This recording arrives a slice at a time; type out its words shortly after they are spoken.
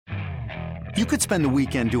You could spend the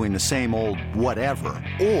weekend doing the same old whatever,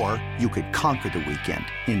 or you could conquer the weekend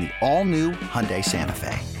in the all-new Hyundai Santa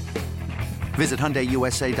Fe. Visit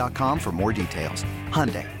HyundaiUSA.com for more details.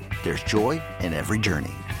 Hyundai, there's joy in every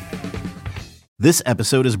journey. This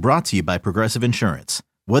episode is brought to you by Progressive Insurance.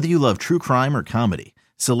 Whether you love true crime or comedy,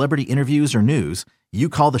 celebrity interviews or news, you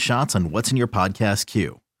call the shots on what's in your podcast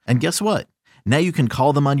queue. And guess what? Now you can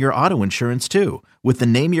call them on your auto insurance too with the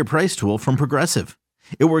Name Your Price tool from Progressive.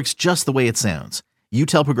 It works just the way it sounds. You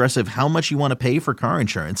tell Progressive how much you want to pay for car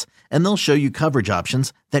insurance, and they'll show you coverage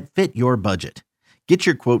options that fit your budget. Get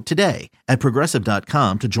your quote today at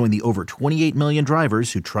Progressive.com to join the over 28 million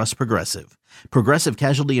drivers who trust Progressive. Progressive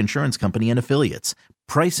Casualty Insurance Company and Affiliates.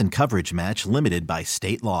 Price and coverage match limited by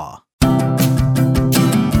state law.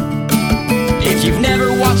 If you've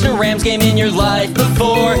never watched a Rams game in your life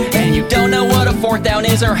before, and you don't know what a fourth down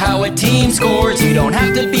is or how a team scores, you don't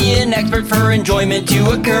have to be an expert for enjoyment to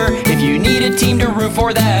occur. If you need a team to root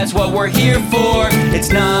for, that's what we're here for.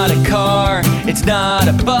 It's not a car, it's not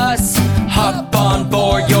a bus. Hop on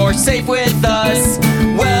board, you're safe with us.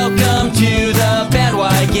 Welcome to the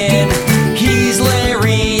bandwagon. He's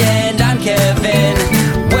Larry and I'm Kevin.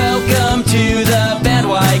 Welcome to the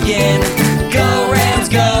bandwagon. Go Rams,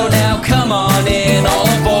 go now, come on in, all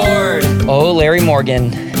aboard. Oh, Larry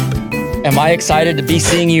Morgan, am I excited to be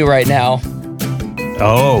seeing you right now?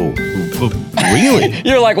 Oh, really?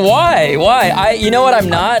 You're like, why? You know what, I'm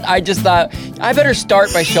not. I just thought I better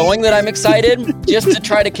start by showing that I'm excited just to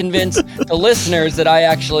try to convince the listeners that I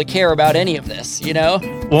actually care about any of this, you know?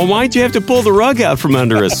 Well, why'd you have to pull the rug out from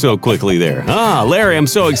under us so quickly there? Larry, I'm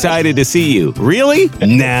so excited to see you. Really?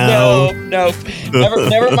 No. Nope.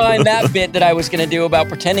 Never mind that bit that I was going to do about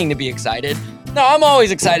pretending to be excited. No, I'm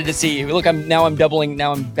always excited to see you. Look, I'm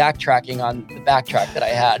backtracking on the backtrack that I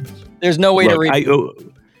had. There's no way to read.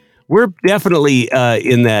 We're definitely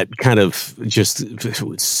in that kind of just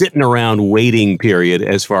sitting around waiting period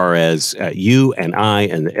as far as you and I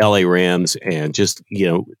and the LA Rams and just,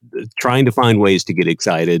 trying to find ways to get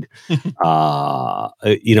excited. We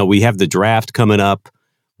have the draft coming up,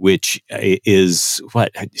 which is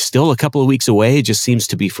still a couple of weeks away. It just seems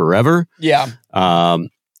to be forever. Yeah.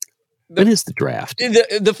 When is the draft?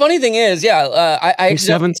 The funny thing is, I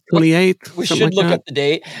 27th, 28th? We should look up the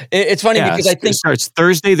date. It's funny because I think it starts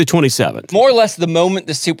Thursday the 27th. More or less the moment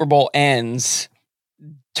the Super Bowl ends,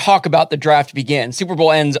 talk about the draft begins. Super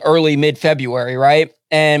Bowl ends early, mid-February, right?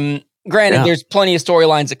 And granted, there's plenty of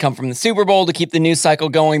storylines that come from the Super Bowl to keep the news cycle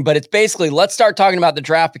going, but it's basically, let's start talking about the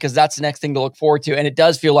draft because that's the next thing to look forward to. And it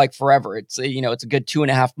does feel like forever. It's, it's a good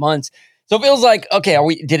 2.5 months. So it feels like, okay,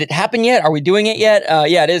 did it happen yet? Are we doing it yet?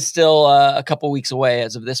 It is still a couple weeks away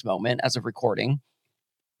as of this moment, as of recording.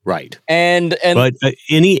 Right. But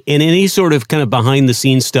any sort of kind of behind the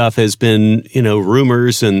scenes stuff has been,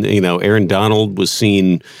 rumors and, Aaron Donald was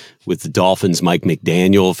seen with the Dolphins, Mike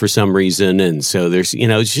McDaniel for some reason. And so there's,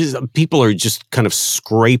 it's just, people are just kind of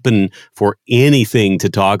scraping for anything to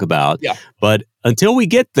talk about. Yeah. But until we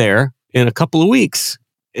get there in a couple of weeks,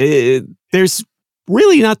 there's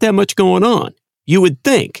really not that much going on. You would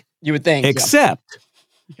think. Except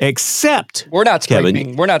we're not scraping.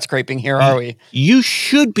 Kevin, we're not scraping here, are we? You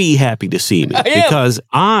should be happy to see me because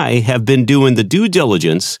I have been doing the due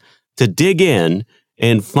diligence to dig in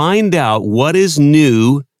and find out what is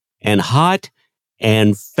new and hot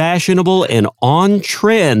and fashionable and on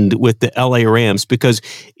trend with the LA Rams, because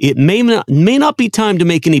it may not be time to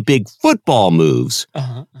make any big football moves,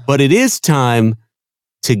 but it is time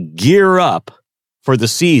to gear up for the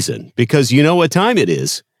season, because you know what time it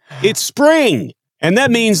is. It's spring. And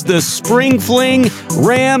that means the Spring Fling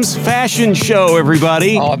Rams Fashion Show,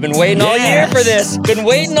 everybody. Oh, I've been waiting all year for this. Been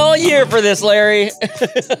waiting all year for this, Larry.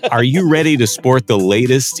 Are you ready to sport the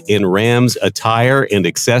latest in Rams attire and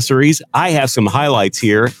accessories? I have some highlights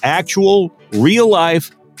here. Actual,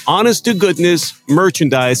 real-life, honest-to-goodness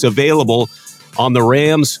merchandise available on the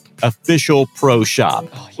Rams official pro shop.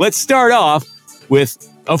 Let's start off with,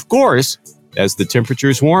 of course, as the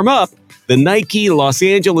temperatures warm up, the Nike Los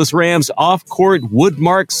Angeles Rams off-court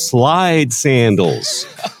Woodmark slide sandals.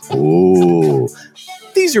 Oh,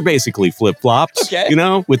 these are basically flip-flops,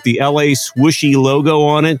 with the LA swooshy logo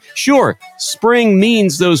on it. Sure, spring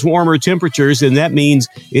means those warmer temperatures, and that means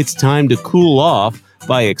it's time to cool off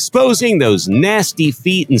by exposing those nasty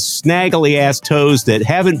feet and snaggly-ass toes that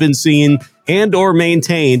haven't been seen and or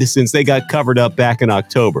maintained since they got covered up back in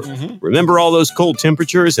October. Remember all those cold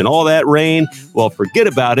temperatures and all that rain? Well, forget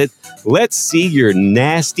about it. Let's see your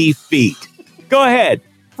nasty feet. Go ahead,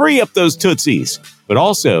 free up those tootsies. but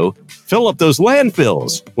also fill up those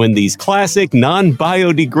landfills when these classic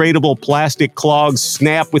non-biodegradable plastic clogs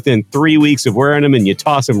snap within 3 weeks of wearing them and you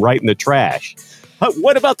toss them right in the trash. But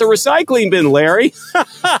what about the recycling bin, Larry?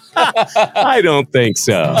 I don't think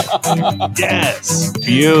so. Yes,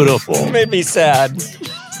 beautiful. Made me sad.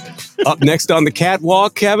 Up next on the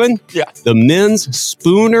catwalk, Kevin, Yeah. the men's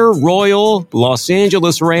Spooner Royal Los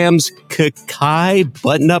Angeles Rams Kakai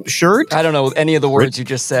button-up shirt. I don't know any of the words you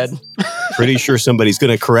just said. Pretty sure somebody's going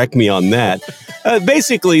to correct me on that.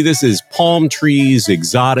 Basically, this is palm trees,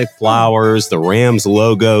 exotic flowers, the Rams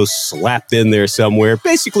logo slapped in there somewhere,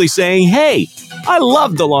 basically saying, hey, I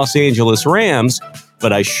love the Los Angeles Rams,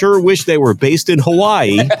 but I sure wish they were based in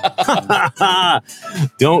Hawaii.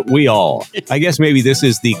 Don't we all? I guess maybe this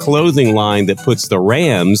is the clothing line that puts the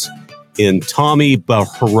Rams in Tommy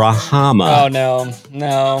Bahama. Oh,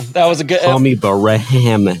 no. That was a good... Tommy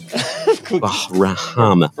Bahama.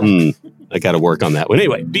 Bahama. I got to work on that one.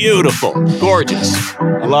 Anyway, beautiful, gorgeous,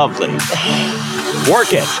 lovely.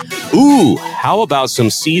 Work it. Ooh, how about some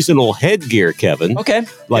seasonal headgear, Kevin? Okay.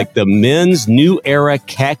 Like the men's new era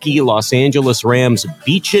khaki Los Angeles Rams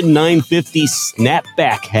Beachin 950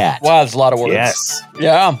 snapback hat. Wow, that's a lot of words. Yes.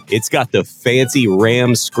 Yeah. It's got the fancy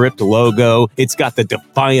Ram script logo. It's got the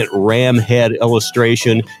defiant ram head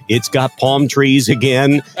illustration. It's got palm trees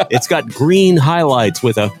again. It's got green highlights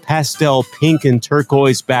with a pastel pink and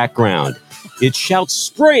turquoise background. It shouts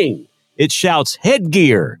spring. It shouts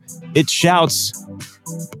headgear. It shouts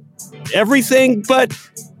everything but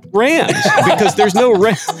Rams because there's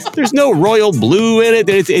no royal blue in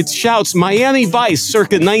it. It shouts Miami Vice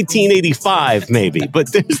circa 1985 maybe,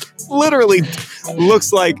 but there's literally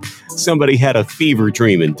looks like somebody had a fever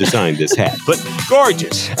dream and designed this hat. But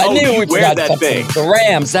gorgeous. I knew we wear forgot that something. thing. The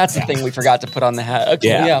Rams, that's the thing we forgot to put on the hat. Okay,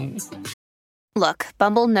 yeah. Look,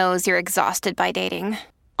 Bumble knows you're exhausted by dating.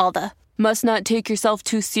 All the must not take yourself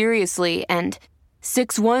too seriously and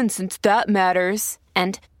 6'1" since that matters.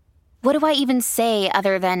 And what do I even say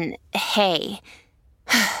other than, hey?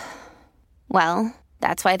 Well,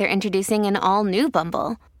 that's why they're introducing an all-new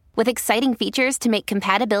Bumble with exciting features to make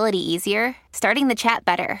compatibility easier, starting the chat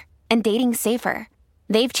better, and dating safer.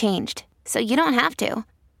 They've changed, so you don't have to.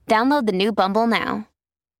 Download the new Bumble now.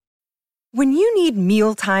 When you need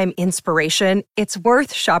mealtime inspiration, it's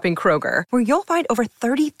worth shopping Kroger, where you'll find over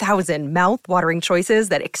 30,000 mouth-watering choices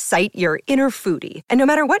that excite your inner foodie. And no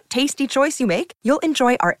matter what tasty choice you make, you'll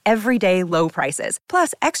enjoy our everyday low prices,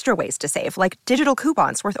 plus extra ways to save, like digital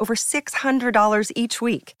coupons worth over $600 each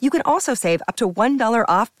week. You can also save up to $1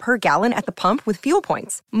 off per gallon at the pump with fuel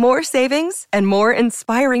points. More savings and more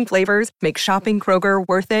inspiring flavors make shopping Kroger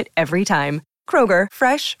worth it every time. Kroger,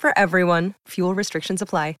 fresh for everyone. Fuel restrictions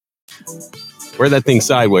apply. Wear that thing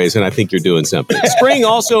sideways, and I think you're doing something. Spring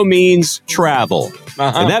also means travel,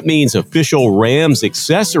 and that means official Rams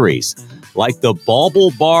accessories, like the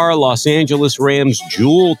Bauble Bar Los Angeles Rams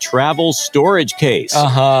Jewel Travel Storage Case.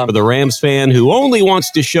 For the Rams fan who only wants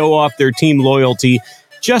to show off their team loyalty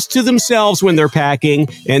just to themselves when they're packing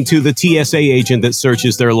and to the TSA agent that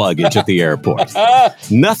searches their luggage at the airport.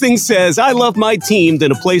 Nothing says, I love my team,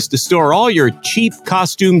 than a place to store all your cheap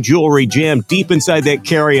costume jewelry jammed deep inside that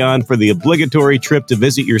carry-on for the obligatory trip to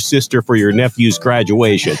visit your sister for your nephew's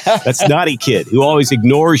graduation. That snotty kid who always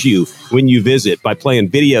ignores you when you visit by playing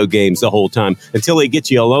video games the whole time until he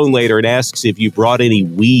gets you alone later and asks if you brought any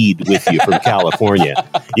weed with you from California.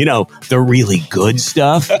 You know, the really good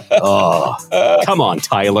stuff. Oh, come on,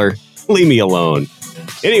 Tyler, leave me alone.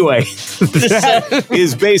 Anyway, that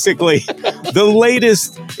is basically the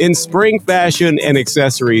latest in spring fashion and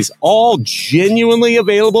accessories, all genuinely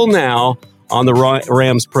available now on the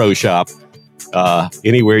Rams Pro Shop.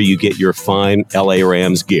 Anywhere you get your fine LA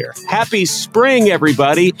Rams gear. Happy spring,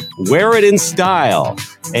 everybody. Wear it in style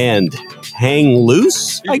and hang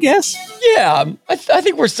loose, I guess. Yeah, I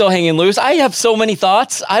think we're still hanging loose. I have so many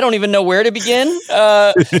thoughts. I don't even know where to begin.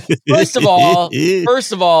 First of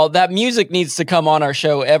all, that music needs to come on our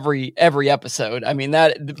show every episode. I mean,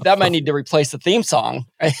 that might need to replace the theme song.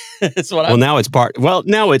 That's what now it's part. Well,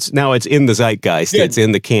 now it's in the zeitgeist. Good. It's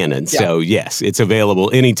in the canon. Yeah. So yes, it's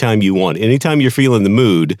available anytime you want. Anytime you're feeling the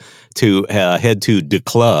mood to head to the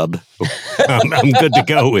club, I'm good to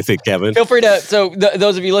go with it, Kevin. Feel free to. So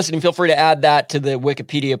those of you listening, feel free to add that to the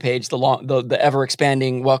Wikipedia page, the ever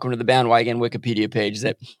expanding Welcome to the Bandwagon Wikipedia page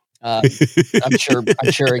that I'm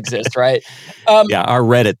sure exists, right? Yeah, our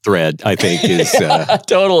Reddit thread, I think, is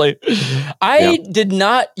totally. I did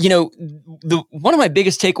not. One of my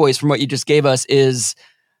biggest takeaways from what you just gave us is,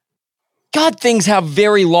 God, things have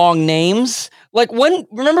very long names. Like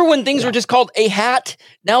remember when things were just called a hat?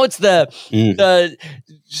 Now it's the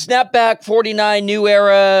snapback 49 new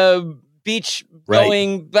era beach Right.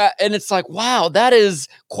 going back. And it's like, wow, that is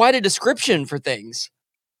quite a description for things.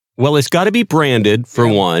 Well, it's got to be branded for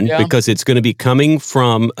one, because it's going to be coming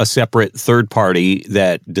from a separate third party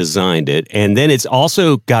that designed it. And then it's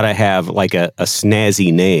also got to have like a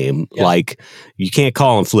snazzy name. Like you can't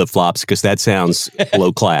call them flip-flops because that sounds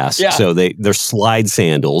low class. So they're slide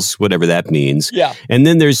sandals, whatever that means. And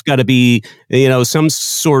then there's got to be, some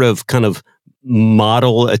sort of kind of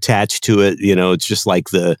model attached to it. It's just like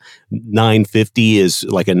the 950 is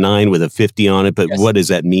like a 9 with a 50 on it, but what does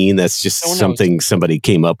that mean? That's just something somebody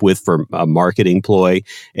came up with for a marketing ploy.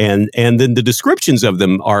 And then the descriptions of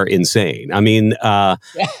them are insane. I mean,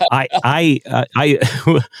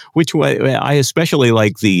 which way I especially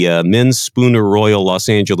like the men's Spooner Royal Los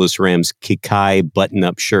Angeles Rams Kikai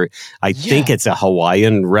button-up shirt. I think it's a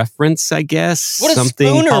Hawaiian reference, I guess. What does something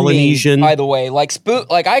Spooner Polynesian mean, by the way? Like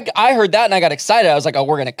I heard that and I got excited. I was like, oh,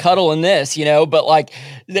 we're gonna cuddle in this, but like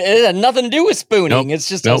it had nothing to do with spooning. It's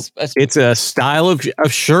just it's a style of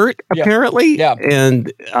shirt apparently.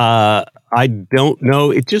 And I don't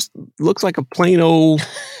know. It just looks like a plain old.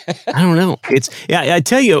 I don't know. I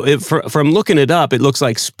tell you, from looking it up, it looks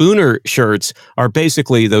like Spooner shirts are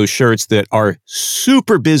basically those shirts that are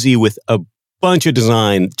super busy with a bunch of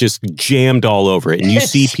design just jammed all over it. And you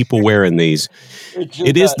see people wearing these.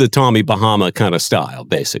 It is the Tommy Bahama kind of style,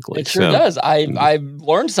 basically. It sure does. I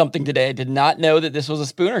learned something today. I did not know that this was a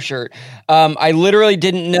Spooner shirt. I literally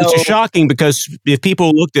didn't know. It's shocking because if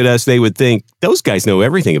people looked at us, they would think those guys know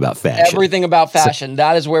everything about fashion. Everything about fashion.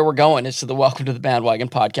 That is where we're going. It's to the Welcome to the Bandwagon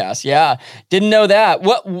podcast. Yeah. Didn't know that.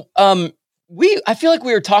 I feel like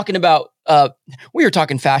we were talking about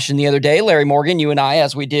fashion the other day, Larry Morgan, you and I,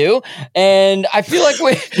 as we do. And I feel like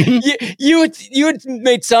you had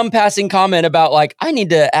made some passing comment about like, I need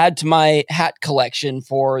to add to my hat collection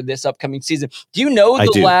for this upcoming season. Do you know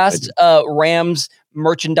the last Rams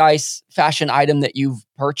merchandise fashion item that you've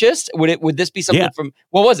purchased? Would this be something from,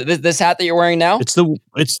 what was it? This hat that you're wearing now? It's the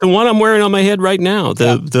one I'm wearing on my head right now.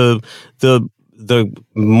 The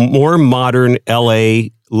more modern LA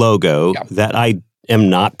logo that I am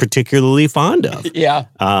not particularly fond of.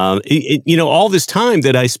 All this time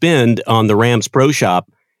that I spend on the Rams Pro Shop,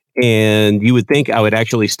 and you would think I would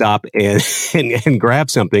actually stop and grab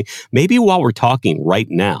something. Maybe while we're talking right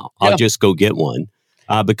now, I'll just go get one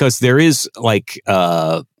because there is like,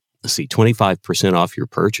 let's see, 25% off your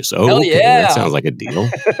purchase. Oh, okay. That sounds like a deal.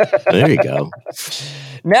 There you go.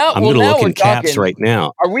 Now I'm going to look in caps right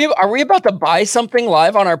now. Are we about to buy something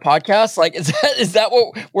live on our podcast? Like, is that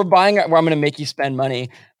what we're buying? Where I'm going to make you spend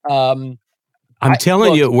money? I'm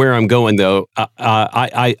telling you where I'm going, though.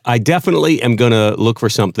 I definitely am going to look for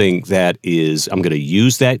something that is. I'm going to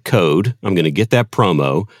use that code. I'm going to get that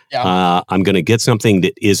promo. I'm going to get something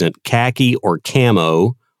that isn't khaki or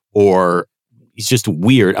camo or. It's just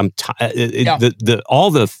weird. All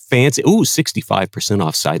the fancy. 65%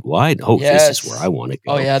 off site wide. Oh, this is where I want to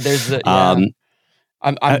go. Oh yeah, there's the.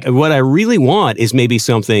 What I really want is maybe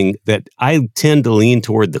something that I tend to lean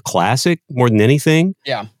toward the classic more than anything.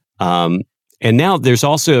 And now there's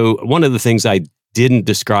also one of the things I didn't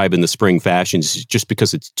describe in the spring fashions just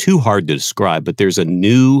because it's too hard to describe. But there's a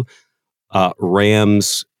new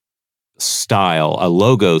Rams style, a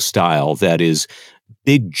logo style that is.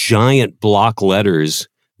 Big giant block letters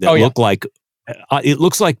that look like it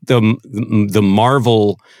looks like the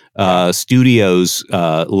Marvel Studios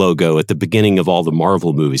logo at the beginning of all the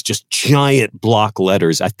Marvel movies. Just giant block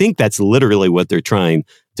letters. I think that's literally what they're trying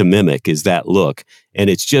to mimic is that look, and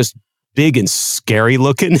it's just big and scary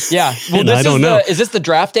looking. Yeah, well, I don't know. Is this the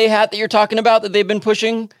draft day hat that you're talking about that they've been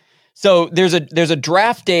pushing? So there's a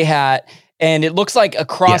draft day hat. And it looks like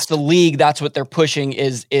across the league, that's what they're pushing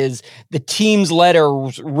is the team's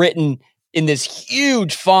letters written in this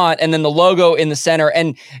huge font and then the logo in the center.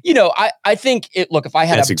 And, I think if I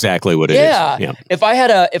had that's exactly what it is. Yeah. If I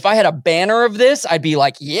had a banner of this, I'd be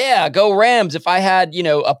like, yeah, go Rams. If I had,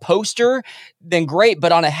 a poster, then great.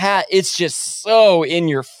 But on a hat, it's just so in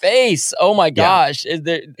your face. Oh my gosh.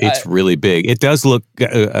 It's really big. It does look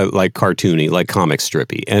like cartoony, like comic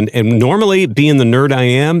strippy. And normally being the nerd I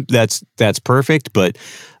am, that's perfect. But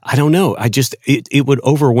I don't know. It would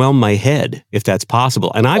overwhelm my head if that's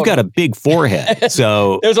possible. And I've got a big forehead.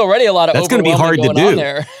 So there's already a lot of that's going to be hard to do.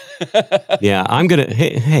 There. Yeah, I'm going to,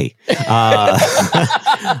 hey.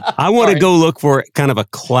 I want to go look for kind of a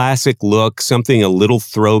classic look, something a little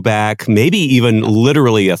throwback, maybe even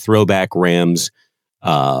literally a throwback Rams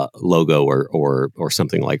logo or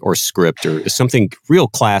something like, or script or something real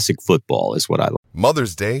classic football is what I like.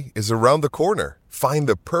 Mother's Day is around the corner. Find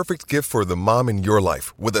the perfect gift for the mom in your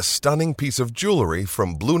life with a stunning piece of jewelry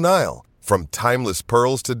from Blue Nile. From timeless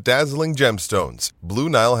pearls to dazzling gemstones, Blue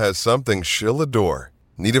Nile has something she'll adore.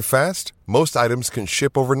 Need it fast? Most items can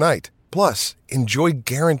ship overnight. Plus, enjoy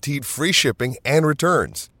guaranteed free shipping and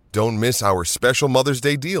returns. Don't miss our special Mother's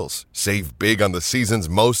Day deals. Save big on the season's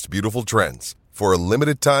most beautiful trends. For a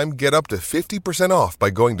limited time, get up to 50% off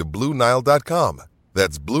by going to BlueNile.com.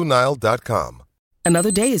 That's BlueNile.com.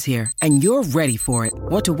 Another day is here, and you're ready for it.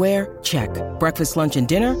 What to wear? Check. Breakfast, lunch, and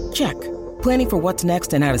dinner? Check. Planning for what's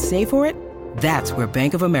next and how to save for it? That's where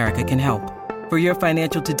Bank of America can help. For your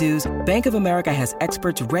financial to-dos, Bank of America has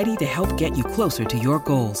experts ready to help get you closer to your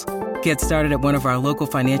goals. Get started at one of our local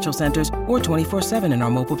financial centers or 24/7 in our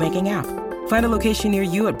mobile banking app. Find a location near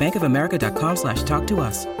you at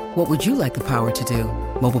bankofamerica.com/talktous. What would you like the power to do?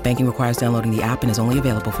 Mobile banking requires downloading the app and is only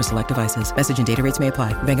available for select devices. Message and data rates may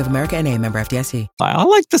apply. Bank of America NA, member FDIC. I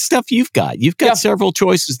like the stuff you've got. You've got several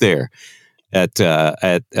choices there at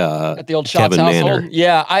the old Shots Kevin household.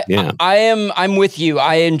 Manor. I'm with you.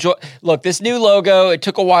 I enjoy. Look, this new logo. It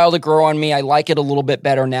took a while to grow on me. I like it a little bit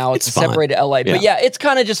better now. It's a separated LA, but it's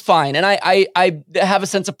kind of just fine. And I have a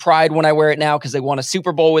sense of pride when I wear it now because they won a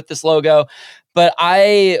Super Bowl with this logo. But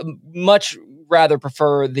I much rather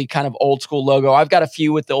prefer the kind of old school logo. I've got a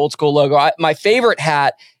few with the old school logo. My favorite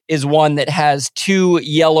hat is one that has two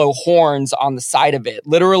yellow horns on the side of it,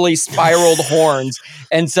 literally spiraled horns.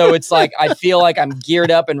 And so it's like, I feel like I'm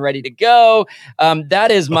geared up and ready to go.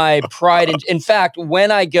 That is my pride. In fact,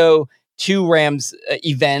 when I go to Rams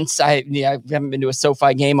events, I haven't been to a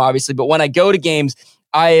SoFi game, obviously, but when I go to games,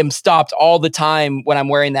 I am stopped all the time when I'm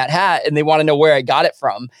wearing that hat and they want to know where I got it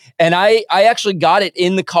from. And I actually got it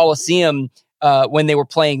in the Coliseum when they were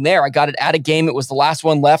playing there. I got it at a game. It was the last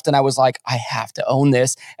one left. And I was like, I have to own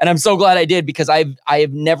this. And I'm so glad I did because I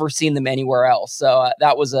have never seen them anywhere else. So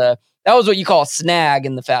that was what you call a snag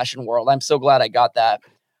in the fashion world. I'm so glad I got that.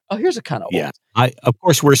 Oh, here's a kind of old. Of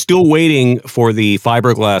course, we're still waiting for the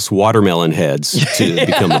fiberglass watermelon heads to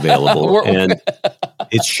become available. And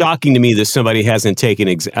it's shocking to me that somebody hasn't taken,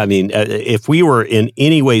 if we were in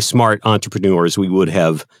any way smart entrepreneurs, we would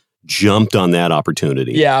have jumped on that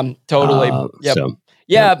opportunity. Yeah, totally. Yep.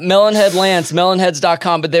 Melonhead Lance,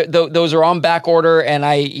 melonheads.com, but those are on back order. And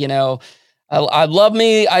I love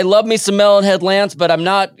me some Melonhead Lance, but I'm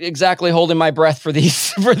not exactly holding my breath for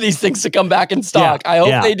these things to come back in stock. I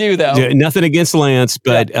hope they do though. Nothing against Lance,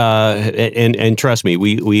 but and trust me,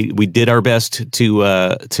 we did our best to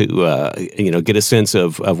get a sense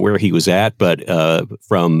of where he was at, but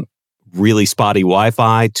from really spotty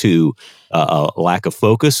Wi-Fi to lack of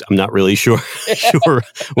focus, I'm not really sure.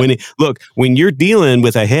 When you're dealing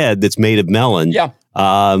with a head that's made of melon,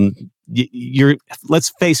 let's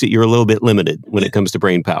face it, you're a little bit limited when it comes to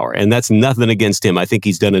brain power, and that's nothing against him. I think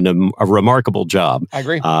he's done a remarkable job. I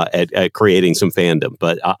agree at creating some fandom,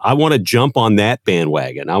 but I want to jump on that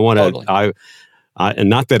bandwagon. I want to. And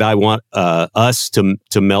not that I want us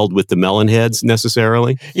to meld with the melon heads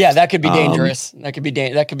necessarily. Yeah, that could be dangerous. That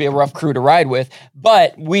could be a rough crew to ride with.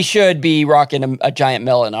 But we should be rocking a giant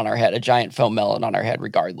melon on our head, a giant foam melon on our head,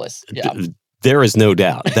 regardless. Yeah. There is no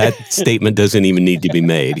doubt that statement doesn't even need to be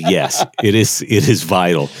made. Yes, it is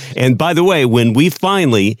vital. And by the way, when we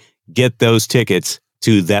finally get those tickets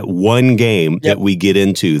to that one game that we get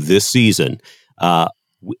into this season,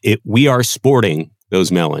 we are sporting those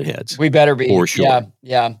melon heads. We better be. For sure.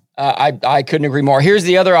 Yeah. I couldn't agree more. Here's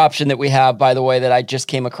the other option that we have, by the way, that I just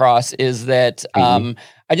came across is that I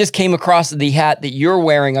just came across the hat that you're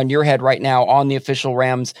wearing on your head right now on the official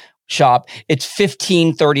Rams shop. It's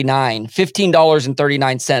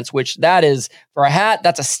 $15.39, which that is for a hat.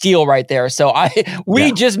 That's a steal right there. So I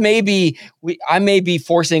may be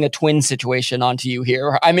forcing a twin situation onto you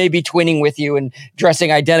here. I may be twinning with you and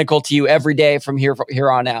dressing identical to you every day from here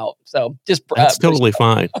on out. So that's totally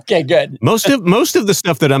fine. Okay, good. Most of the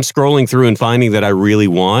stuff that I'm scrolling through and finding that I really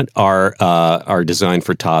want are designed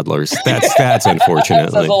for toddlers. That's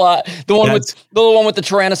unfortunately. That's a lot. The one with the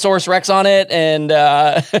Tyrannosaurus Rex on it, and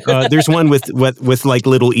there's one with like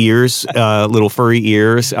little ears, little furry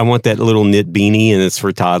ears. I want that little knit beanie, and it's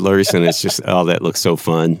for toddlers, and it's just that looks so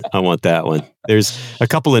fun. I want that one. There's a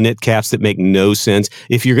couple of knit caps that make no sense.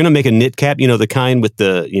 If you're going to make a knit cap, the kind with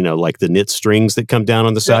the, like the knit strings that come down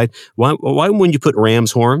on the side, why wouldn't you put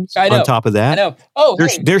ram's horns on top of that? I know. Oh,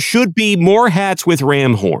 there should be more hats with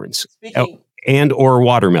ram horns and or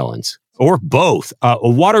watermelons or both. A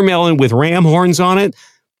watermelon with ram horns on it.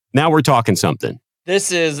 Now we're talking something.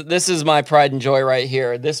 This is my pride and joy right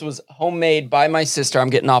here. This was homemade by my sister.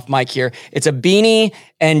 I'm getting off mic here. It's a beanie,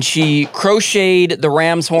 and she crocheted the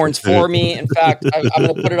ram's horns for me. In fact, I'm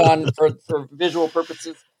going to put it on for visual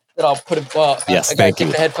purposes. that I'll put it. Well, yes, I gotta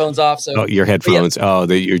take the headphones off. So your headphones.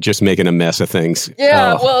 You're just making a mess of things.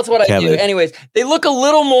 Yeah, well, that's what Kevin. I do. Anyways, they look a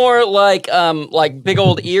little more like big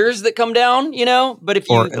old ears that come down, But if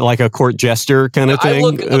you or like a court jester kind of thing, I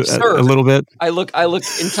look absurd. A little bit. I look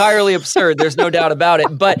entirely absurd. There's no doubt about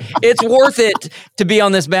it. But it's worth it to be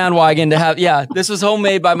on this bandwagon. To have, this was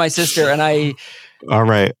homemade by my sister, and I. All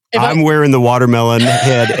right. I'm wearing the watermelon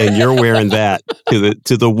head, and you're wearing that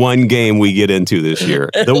to the one game we get into this year.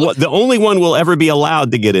 The only one we'll ever be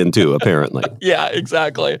allowed to get into, apparently. Yeah,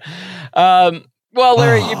 exactly. Well,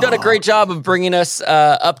 Larry, you've done a great job of bringing us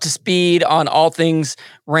up to speed on all things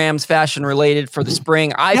Rams fashion related for the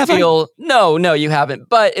spring. No, you haven't.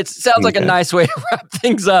 But it sounds like a nice way to wrap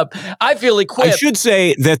things up. I feel equipped. I should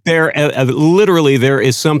say that there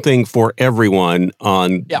is something for everyone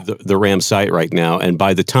on the Rams site right now. And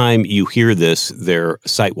by the time you hear this, their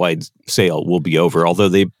site-wide sale will be over. Although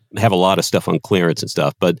they have a lot of stuff on clearance and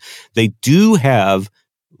stuff, but they do have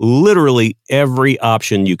literally every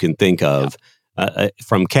option you can think of.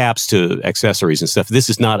 From caps to accessories and stuff. This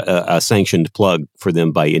is not a sanctioned plug for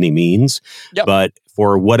them by any means, but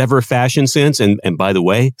for whatever fashion sense, and by the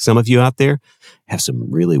way, some of you out there have some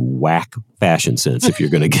really whack fashion sense if you're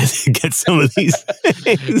going to get some of these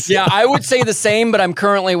things. Yeah, I would say the same, but I'm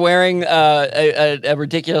currently wearing a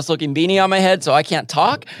ridiculous looking beanie on my head, so I can't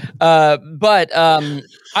talk.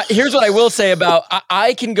 Here's what I will say about,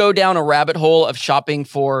 I can go down a rabbit hole of shopping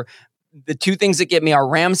for the two things that get me are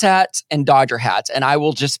Rams hats and Dodger hats. And I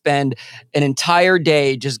will just spend an entire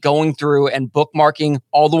day just going through and bookmarking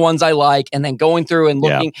all the ones I like and then going through and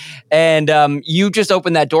looking. Yeah. And you just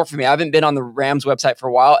opened that door for me. I haven't been on the Rams website for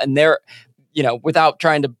a while, and they're, without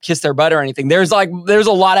trying to kiss their butt or anything, there's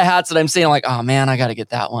a lot of hats that I'm seeing like, oh man, I got to get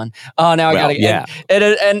that one. Oh, now I got to get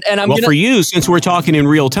and I'm for you, since we're talking in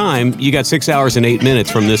real time, you got 6 hours and 8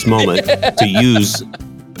 minutes from this moment to use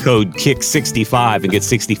code KICK65 and get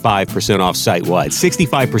 65% off site-wide.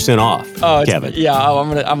 65% off, Kevin. Yeah, I'm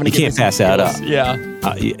gonna. You can't pass that up. Yeah.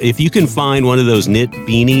 If you can find one of those knit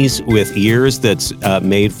beanies with ears that's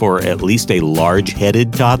made for at least a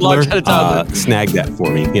large-headed toddler, snag that for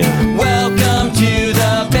me. Yeah. Welcome to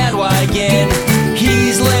the bandwagon.